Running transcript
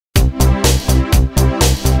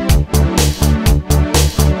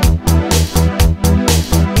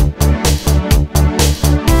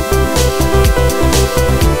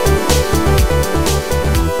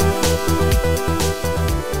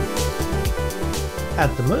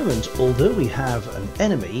At the moment, although we have an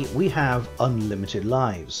enemy, we have unlimited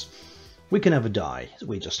lives. We can never die.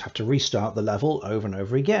 We just have to restart the level over and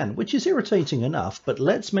over again, which is irritating enough, but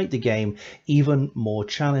let's make the game even more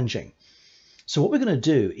challenging. So what we're going to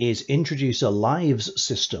do is introduce a lives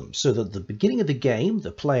system so that at the beginning of the game,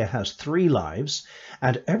 the player has 3 lives,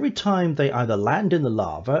 and every time they either land in the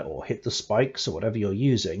lava or hit the spikes or whatever you're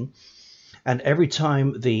using, and every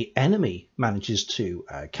time the enemy manages to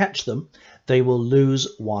catch them, they will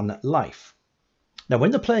lose 1 life. Now, when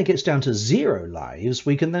the player gets down to 0 lives,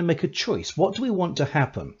 we can then make a choice. What do we want to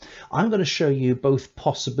happen? I'm going to show you both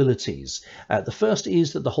possibilities. The first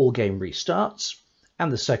is that the whole game restarts,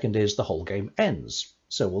 and the second is the whole game ends.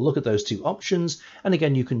 So we'll look at those 2 options, and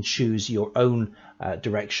again, you can choose your own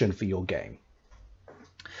direction for your game.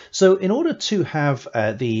 So in order to have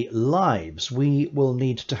the lives, we will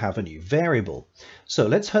need to have a new variable. So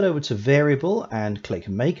let's head over to variable and click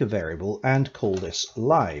make a variable and call this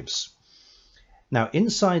lives. Now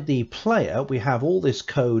inside the player, we have all this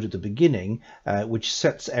code at the beginning, which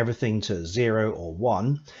sets everything to 0 or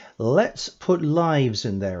 1. Let's put lives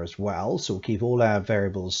in there as well. So we'll keep all our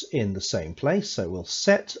variables in the same place. So we'll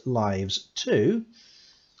set lives to,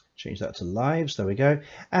 change that to lives, there we go.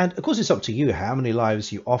 And of course it's up to you how many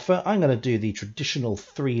lives you offer. I'm going to do the traditional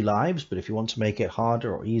 3 lives, but if you want to make it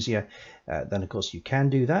harder or easier, then of course you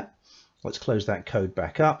can do that. Let's close that code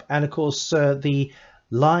back up. And of course the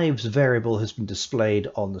lives variable has been displayed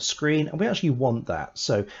on the screen, and we actually want that.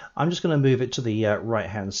 So I'm just going to move it to the right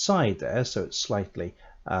hand side there, so it's slightly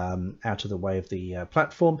out of the way of the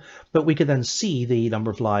platform, but we can then see the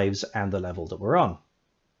number of lives and the level that we're on.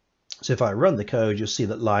 So if I run the code, you'll see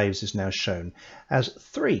that lives is now shown as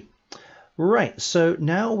 3. Right, so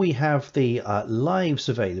now we have the lives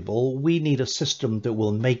available. We need a system that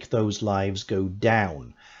will make those lives go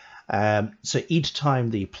down. So each time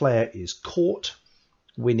the player is caught,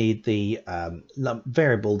 we need the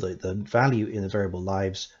variable, the value in the variable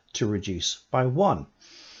lives to reduce by 1.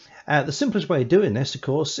 The simplest way of doing this, of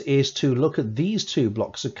course, is to look at these 2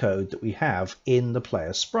 blocks of code that we have in the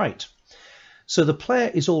player sprite. So the player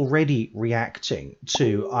is already reacting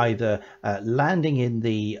to either landing in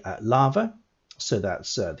the lava, so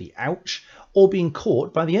that's the ouch, or being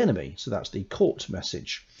caught by the enemy, so that's the caught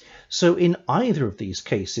message. So in either of these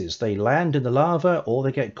cases, they land in the lava or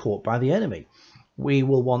they get caught by the enemy. We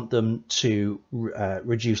will want them to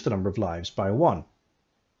reduce the number of lives by 1.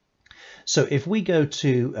 So if we go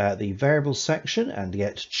to the variables section and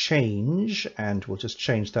get change, and we'll just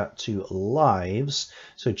change that to lives.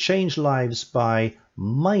 So change lives by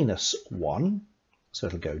 -1, so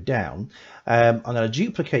it'll go down. I'm going to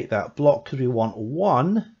duplicate that block because we want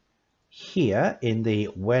 1 here in the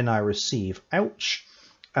when I receive ouch,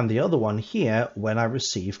 and the other one here when I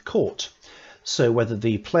receive caught. So whether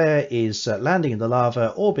the player is landing in the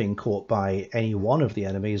lava or being caught by any one of the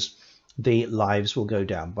enemies, the lives will go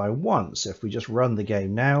down by 1. So if we just run the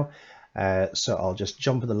game now, so I'll just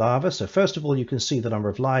jump in the lava. So first of all, you can see the number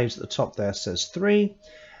of lives at the top there says 3.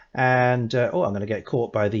 And oh, I'm going to get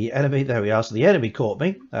caught by the enemy. There we are. So the enemy caught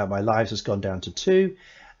me. My lives has gone down to 2.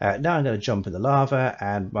 Now I'm going to jump in the lava,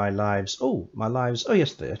 and my lives, oh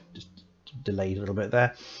yes, they're just delayed a little bit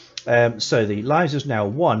there. So the lives is now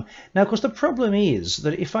 1. Now, of course, the problem is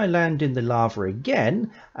that if I land in the lava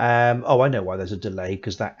again, oh, I know why there's a delay,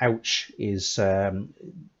 because that ouch is,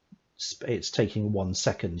 it's taking 1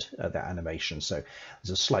 second, that animation. So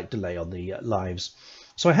there's a slight delay on the lives.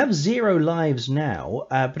 So I have 0 lives now,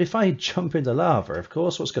 but if I jump in the lava, of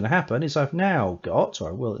course, what's going to happen is I've now got, or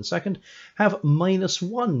I will in a second, have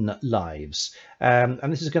 -1 lives.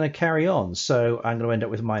 And this is going to carry on. So I'm going to end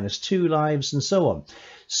up with -2 lives and so on.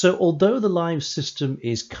 So although the live system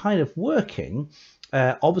is kind of working,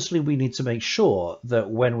 obviously we need to make sure that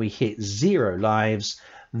when we hit 0 lives,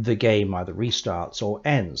 the game either restarts or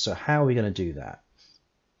ends. So how are we going to do that?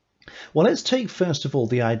 Well, let's take first of all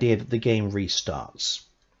the idea that the game restarts.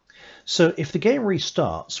 So if the game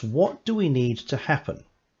restarts, what do we need to happen?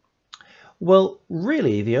 Well,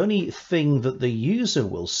 really, the only thing that the user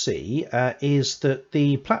will see is that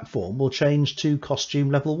the platform will change to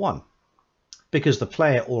costume level 1. Because the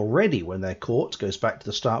player already, when they're caught, goes back to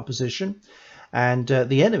the start position, and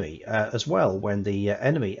the enemy as well, when the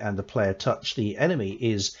enemy and the player touch, the enemy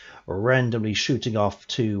is randomly shooting off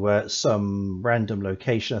to some random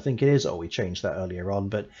location, I think it is. Oh, we changed that earlier on,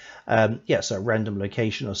 but yes, a random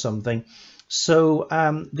location or something. So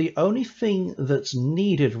the only thing that's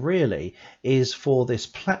needed really is for this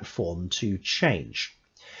platform to change.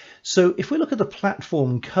 So if we look at the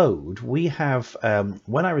platform code, we have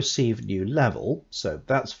when I receive new level, so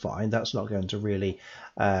that's fine, that's not going to really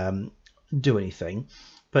do anything.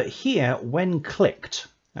 But here, when clicked,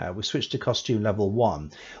 we switch to costume level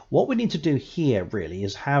 1. What we need to do here really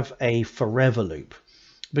is have a forever loop,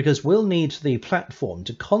 because we'll need the platform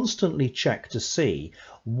to constantly check to see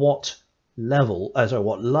what level,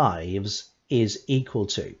 what lives is equal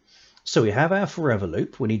to. So we have our forever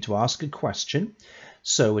loop. We need to ask a question.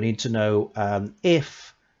 So we need to know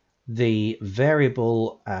if the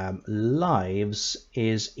variable lives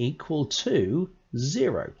is equal to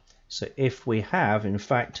 0. So if we have in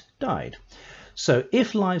fact died. So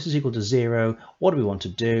if lives is equal to 0, what do we want to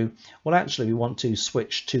do? Well, actually we want to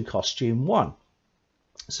switch to costume 1.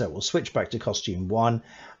 So we'll switch back to costume 1.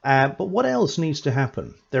 But what else needs to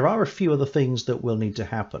happen? There are a few other things that will need to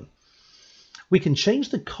happen. We can change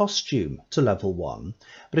the costume to level 1,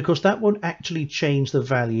 but of course that won't actually change the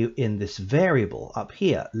value in this variable up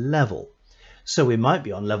here, level. So we might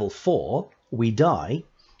be on level 4, we die,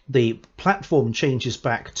 the platform changes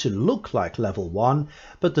back to look like level 1,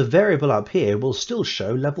 but the variable up here will still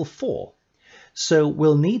show level 4. So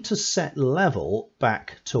we'll need to set level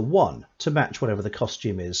back to 1 to match whatever the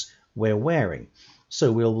costume is we're wearing.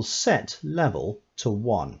 So we'll set level to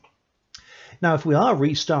 1. Now, if we are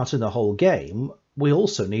restarting the whole game, we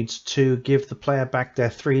also need to give the player back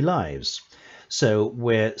their 3 lives. So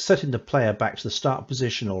we're setting the player back to the start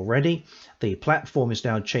position already. The platform is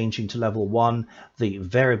now changing to level 1. The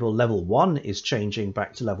variable level 1 is changing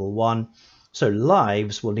back to level 1. So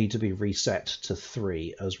lives will need to be reset to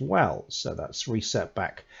 3 as well. So that's reset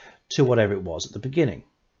back to whatever it was at the beginning.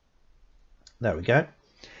 There we go.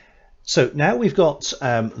 So now we've got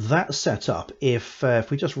that set up. If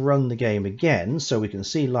we just run the game again, so we can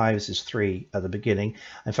see lives is 3 at the beginning.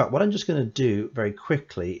 In fact, what I'm just going to do very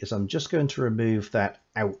quickly is I'm just going to remove that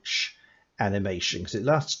ouch animation because it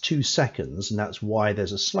lasts 2 seconds, and that's why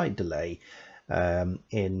there's a slight delay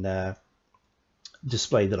in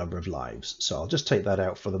display the number of lives. So I'll just take that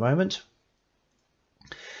out for the moment.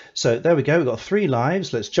 So there we go, we've got 3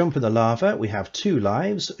 lives. Let's jump in the lava. We have 2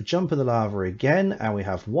 lives, jump in the lava again, and we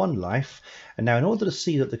have 1 life. And now in order to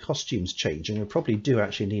see that the costume's changing, we probably do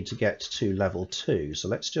actually need to get to level 2. So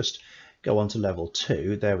let's just go on to level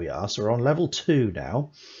 2. There we are. So we're on level 2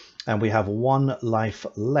 now, and we have 1 life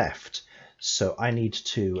left. So I need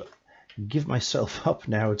to give myself up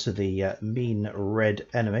now to the mean red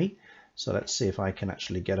enemy. So let's see if I can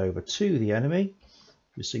actually get over to the enemy,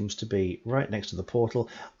 who seems to be right next to the portal.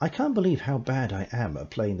 I can't believe how bad I am at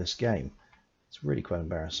playing this game. It's really quite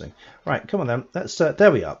embarrassing. Right, come on then.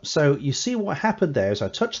 There we are. So you see what happened there is I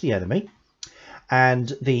touched the enemy,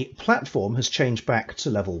 and the platform has changed back to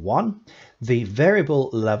level 1. The variable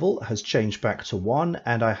level has changed back to 1,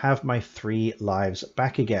 and I have my 3 lives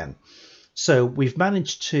back again. So we've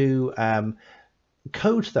managed to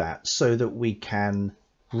code that so that we can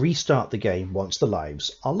restart the game once the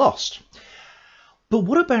lives are lost. But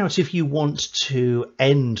what about if you want to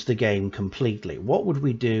end the game completely? What would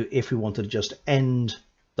we do if we wanted to just end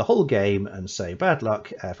the whole game and say, bad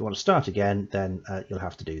luck, if you want to start again, then you'll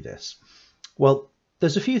have to do this? Well,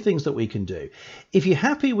 there's a few things that we can do. If you're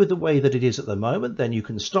happy with the way that it is at the moment, then you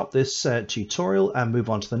can stop this tutorial and move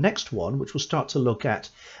on to the next one, which will start to look at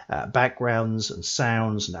backgrounds and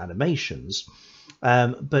sounds and animations.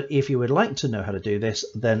 But if you would like to know how to do this,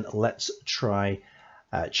 then let's try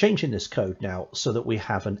changing this code now so that we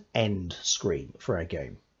have an end screen for our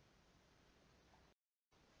game.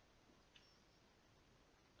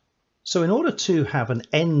 So in order to have an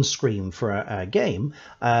end screen for our game,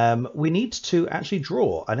 we need to actually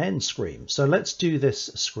draw an end screen. So let's do this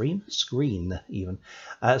screen even.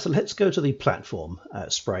 So let's go to the platform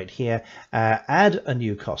sprite here, add a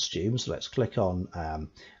new costume. So let's click on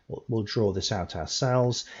we'll draw this out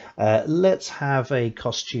ourselves. Let's have a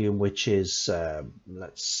costume which is,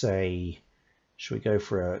 let's say, should we go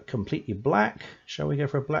for a completely black? Shall we go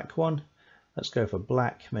for a black one? Let's go for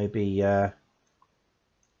black, maybe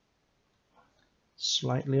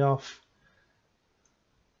slightly off.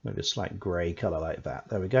 Maybe a slight grey colour like that.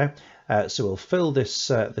 There we go. So we'll fill this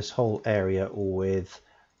this whole area with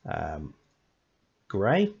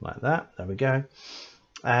grey like that. There we go.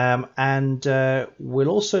 And we'll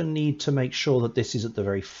also need to make sure that this is at the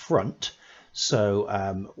very front.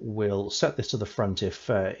 So we'll set this to the front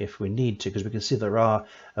if we need to, because we can see there are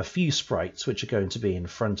a few sprites which are going to be in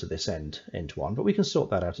front of this end one, but we can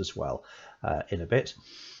sort that out as well in a bit.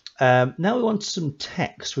 Now we want some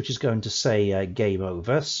text which is going to say game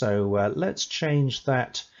over. So let's change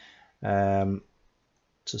that to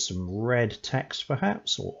some red text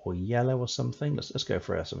perhaps, or yellow or something. Let's go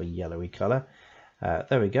for a sort of a yellowy colour.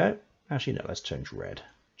 There we go. Actually, no, let's change red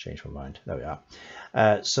Change my mind. There we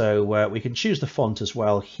are. So we can choose the font as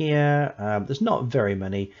well here. There's not very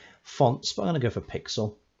many fonts, but I'm going to go for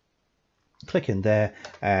Pixel. Click in there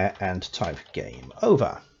and type game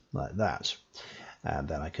over like that. And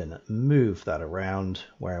then I can move that around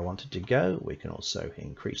where I want it to go. We can also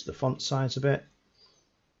increase the font size a bit.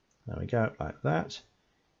 There we go, like that.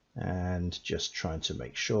 And just trying to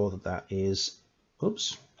make sure that that is,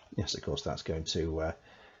 oops, yes, of course, that's going to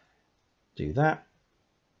do that.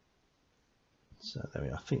 So there we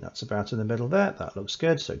are. I think that's about in the middle there. That looks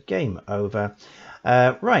good. So game over.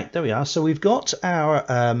 Right, there we are. So we've got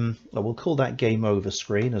our, we'll call that game over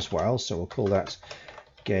screen as well. So we'll call that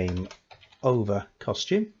game over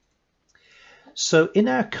costume. So in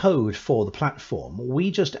our code for the platform, we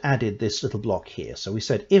just added this little block here. So we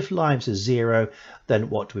said if lives is 0, then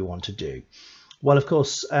what do we want to do? Well, of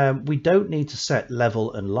course, we don't need to set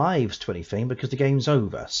level and lives to anything because the game's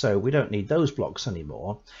over. So we don't need those blocks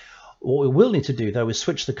anymore. What we will need to do, though, is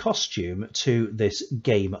switch the costume to this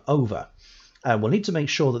game over. We'll need to make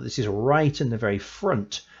sure that this is right in the very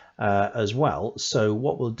front as well. So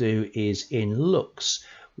what we'll do is in looks,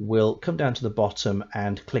 we'll come down to the bottom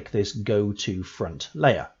and click this go to front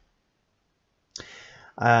layer.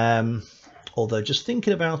 Although just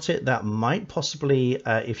thinking about it, that might possibly,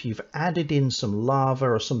 if you've added in some lava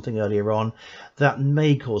or something earlier on, that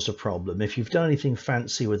may cause a problem. If you've done anything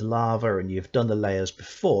fancy with lava and you've done the layers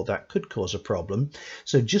before, that could cause a problem.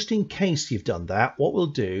 So just in case you've done that, what we'll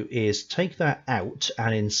do is take that out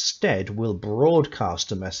and instead we'll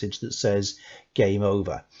broadcast a message that says game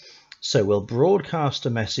over. So we'll broadcast a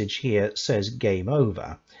message here that says game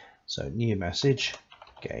over. So new message,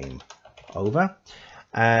 game over.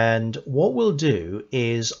 And what we'll do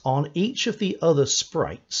is on each of the other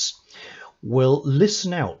sprites, we'll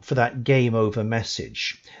listen out for that game over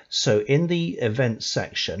message. So in the event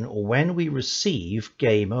section, when we receive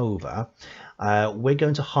game over, we're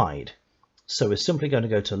going to hide. So we're simply going to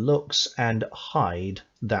go to looks and hide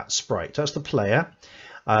that sprite. That's the player.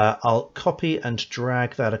 I'll copy and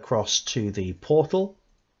drag that across to the portal.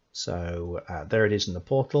 So there it is in the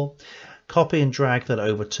portal. Copy and drag that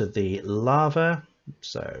over to the lava.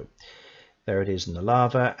 So there it is in the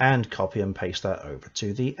lava, and copy and paste that over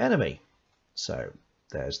to the enemy. So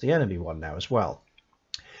there's the enemy one now as well.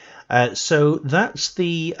 So that's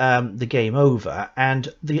the game over. And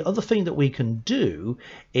the other thing that we can do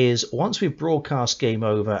is once we've broadcast game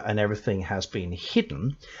over and everything has been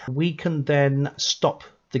hidden, we can then stop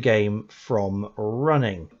the game from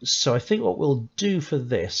running. So I think what we'll do for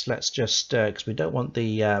this, let's just, because we don't want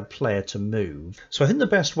the player to move. So I think the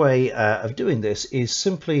best way of doing this is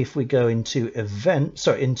simply if we go into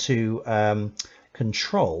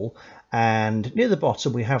control, and near the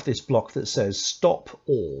bottom we have this block that says stop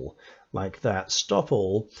all, like that, stop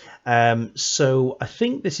all. So I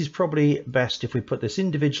think this is probably best if we put this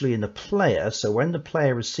individually in the player. So when the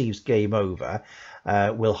player receives game over,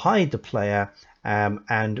 we'll hide the player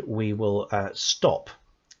and we will stop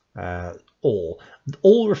all.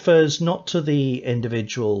 All refers not to the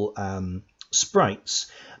individual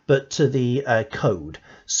sprites, but to the code.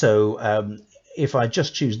 So if I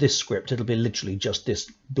just choose this script, it'll be literally just this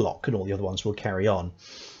block and all the other ones will carry on.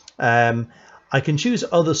 I can choose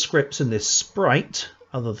other scripts in this sprite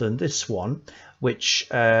other than this one, which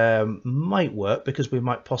might work because we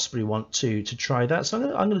might possibly want to try that. So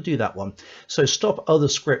I'm going to do that one. So stop other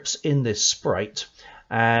scripts in this sprite,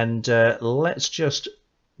 and let's just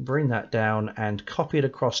bring that down and copy it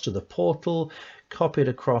across to the portal, copy it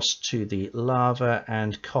across to the lava,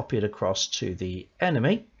 and copy it across to the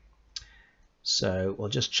enemy. So we'll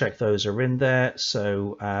just check those are in there.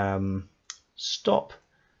 So stop.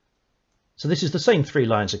 So this is the same 3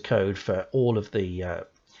 lines of code for all of the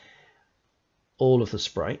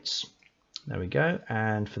sprites. There we go.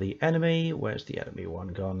 And for the enemy, where's the enemy one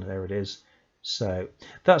gone? There it is. So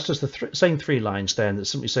that's just the same 3 lines then that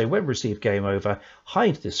simply say when received game over,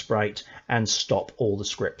 hide this sprite and stop all the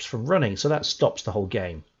scripts from running. So that stops the whole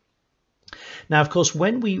game. Now, of course,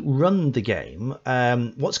 when we run the game,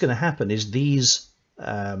 what's going to happen is these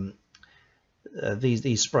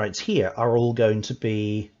sprites here are all going to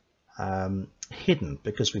be hidden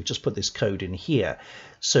because we've just put this code in here.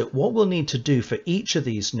 So what we'll need to do for each of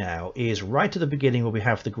these now is right at the beginning where we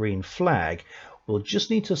have the green flag, we'll just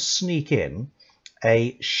need to sneak in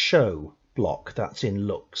a show block that's in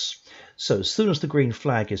looks. So as soon as the green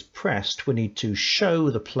flag is pressed, we need to show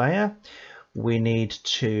the player. We need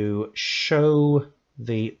to show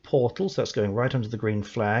the portals. That's going right under the green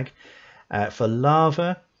flag. For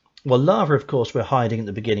lava, well, lava, of course, we're hiding at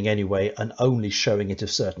the beginning anyway and only showing it at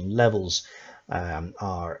certain levels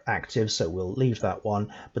are active, so we'll leave that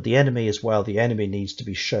one. But the enemy as well, the enemy needs to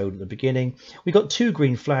be shown at the beginning. We've got two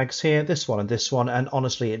green flags here, this one, and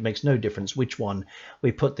honestly it makes no difference which one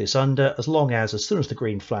we put this under, as long as soon as the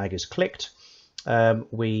green flag is clicked,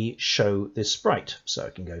 we show this sprite. So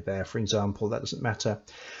it can go there, for example, that doesn't matter.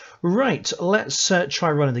 Right, let's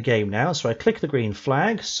try running the game now. So I click the green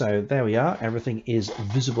flag, so there we are, everything is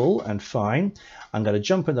visible and fine. I'm going to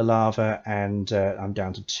jump in the lava, and I'm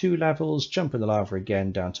down to 2 levels, jump in the lava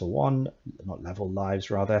again, down to 1, not level,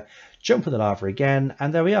 lives rather, jump in the lava again,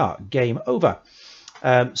 and there we are, game over.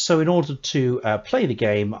 So in order to play the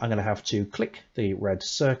game, I'm going to have to click the red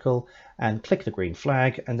circle and click the green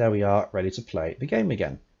flag, and there we are, ready to play the game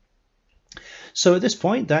again. So at this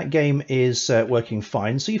point, that game is working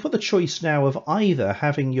fine. So you've got the choice now of either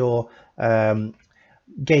having your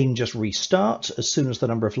game just restart as soon as the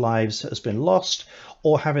number of lives has been lost,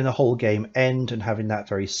 or having the whole game end and having that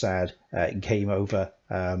very sad game over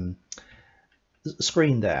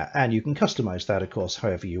screen there. And you can customize that, of course,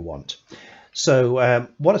 however you want. So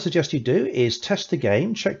what I suggest you do is test the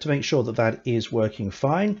game, check to make sure that that is working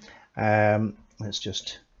fine. Let's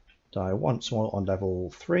just die once more on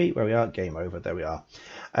level 3, where we are, game over, there we are.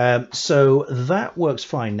 So that works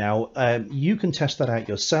fine now. You can test that out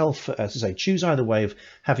yourself. As I say, choose either way of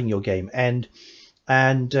having your game end.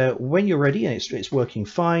 And when you're ready and it's working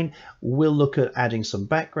fine, we'll look at adding some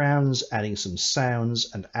backgrounds, adding some sounds,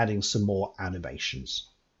 and adding some more animations.